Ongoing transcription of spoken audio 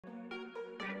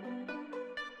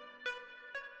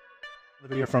The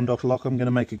video from Dr. Lock. I'm going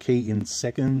to make a key in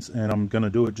seconds, and I'm going to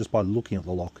do it just by looking at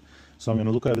the lock. So I'm going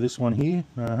to look over this one here,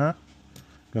 going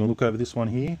to look over this one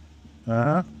here,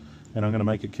 and I'm going to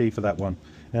make a key for that one.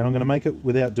 And I'm going to make it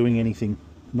without doing anything,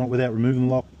 not without removing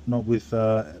the lock, not with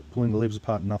pulling the leaves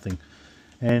apart, nothing.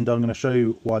 And I'm going to show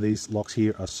you why these locks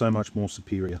here are so much more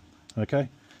superior. Okay,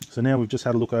 so now we've just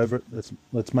had a look over it.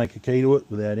 Let's make a key to it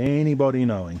without anybody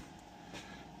knowing.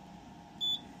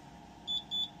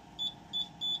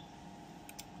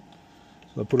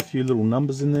 So I put a few little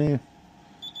numbers in there,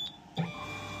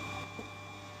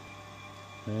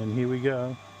 and here we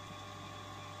go.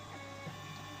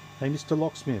 Hey, Mr.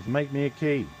 Locksmith, make me a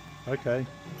key. Okay.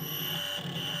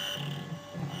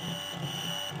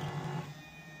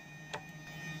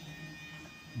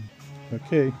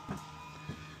 Okay.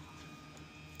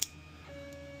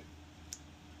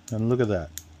 And look at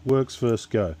that. Works first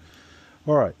go.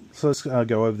 Alright, so let's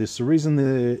go over this. The reason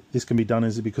this can be done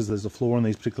is because there's a flaw in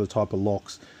these particular type of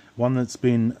locks. One that's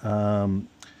been, how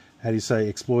do you say,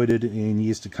 exploited in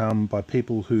years to come by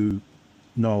people who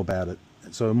know about it.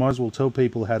 So I might as well tell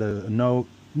people how to know,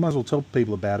 might as well tell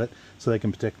people about it so they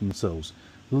can protect themselves.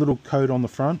 The little code on the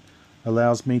front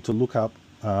allows me to look up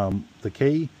the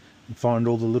key and find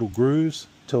all the little grooves,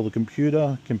 tell the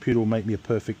computer will make me a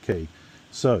perfect key.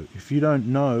 So if you don't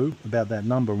know about that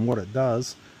number and what it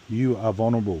does, you are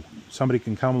vulnerable. Somebody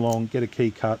can come along, get a key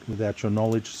cut without your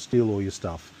knowledge, steal all your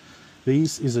stuff.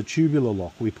 These is a tubular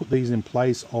lock. We put these in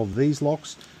place of these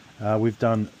locks. We've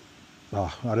done, I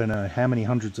don't know how many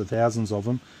hundreds of thousands of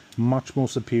them. Much more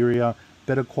superior,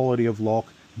 better quality of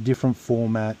lock, different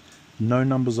format, no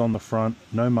numbers on the front,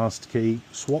 no must key.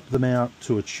 Swap them out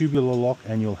to a tubular lock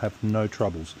and you'll have no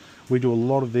troubles. We do a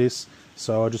lot of this,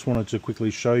 so I just wanted to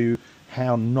quickly show you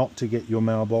how not to get your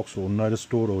mailbox or notice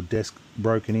board or desk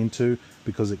broken into,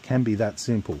 because it can be that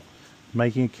simple.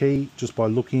 Making a key just by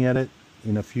looking at it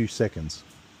in a few seconds.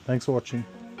 Thanks for watching.